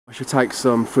I should take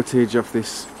some footage of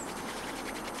this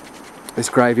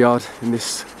graveyard in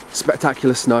this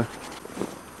spectacular snow.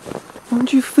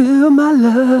 Won't you feel my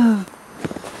love?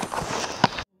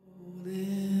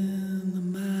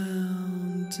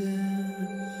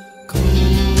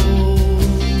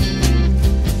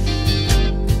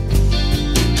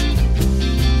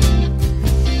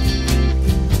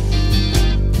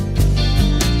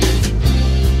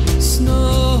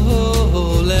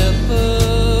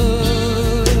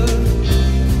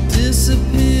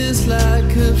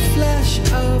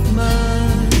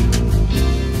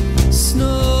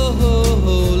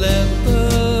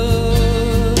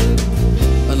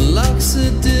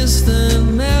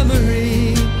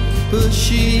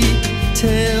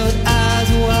 Tailed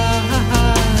eyes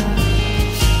wide.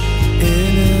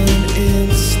 In an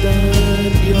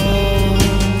instant you're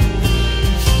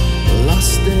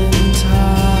lost in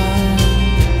time.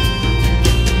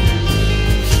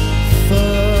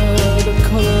 Further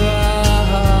color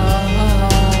out,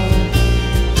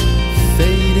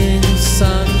 fading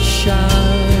sunshine.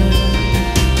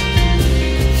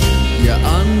 You're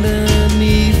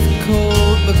underneath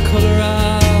cold, the color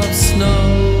of snow.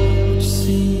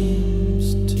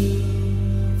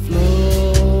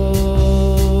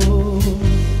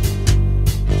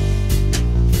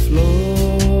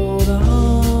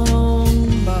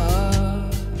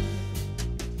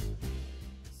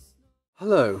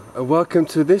 Hello and welcome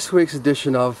to this week's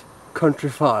edition of Country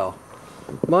File.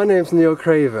 My name's Neil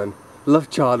Craven, love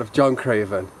child of John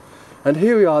Craven, and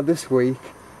here we are this week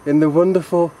in the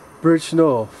wonderful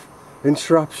Bridgnorth in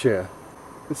Shropshire.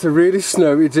 It's a really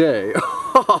snowy day.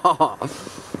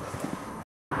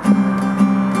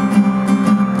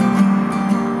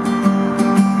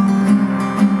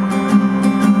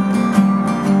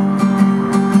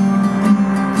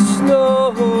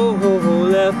 Snow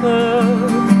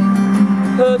leopard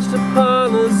perched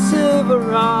upon a silver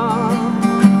rock.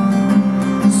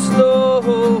 Snow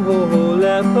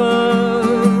leopard,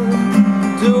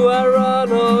 do I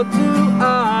run or do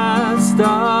I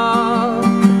stop?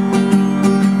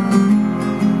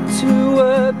 To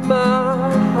where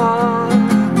my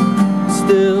heart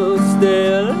still stay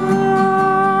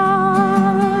alive,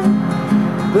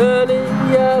 burning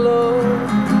yellow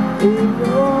in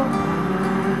your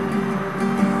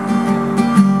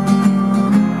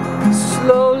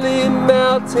slowly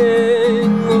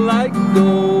melting like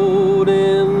gold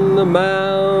in the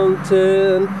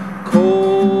mountain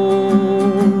cold.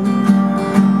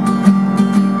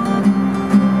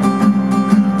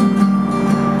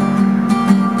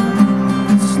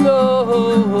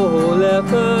 Snow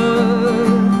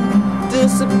leopard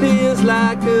disappears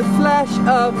like a flash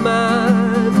of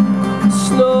mine.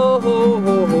 Snow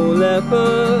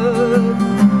leopard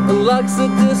unlocks a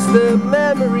distant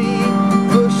memory.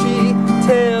 Bushy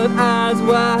tailed eyes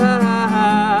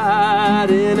wide.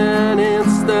 In an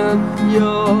instant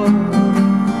you're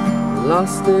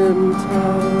lost in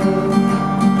time.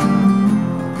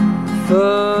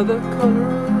 Further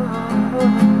color out,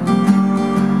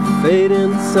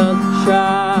 fading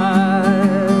sunshine.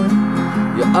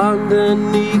 You're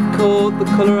underneath cold, the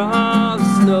color of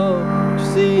snow, which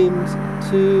seems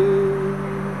to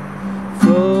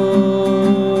flow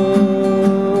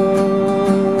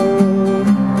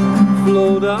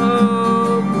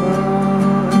down by.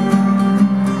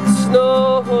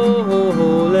 Snow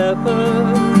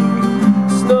leopard,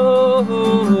 snow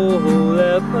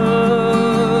leopard.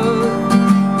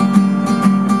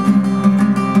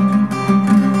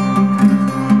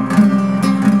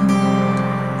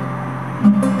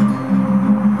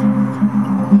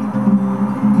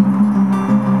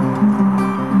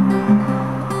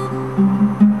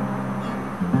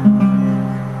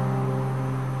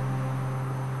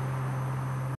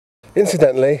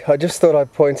 Incidentally, I just thought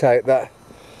I'd point out that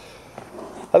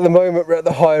at the moment we're at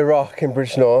the High Rock in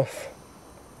Bridgnorth,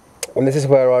 and this is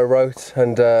where I wrote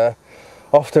and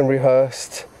often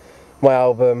rehearsed my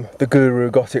album The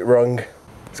Guru Got It Wrong.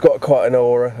 It's got quite an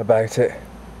aura about it,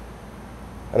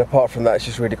 and apart from that it's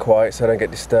just really quiet, so I don't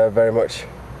get disturbed very much,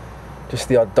 just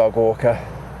the odd dog walker.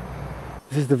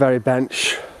 This is the very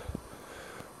bench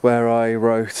where I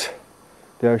wrote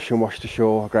The Ocean Washed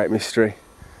Ashore, A Great Mystery.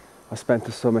 I spent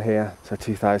the summer here, so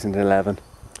 2011,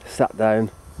 sat down,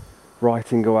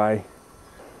 writing away,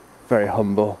 very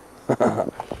humble.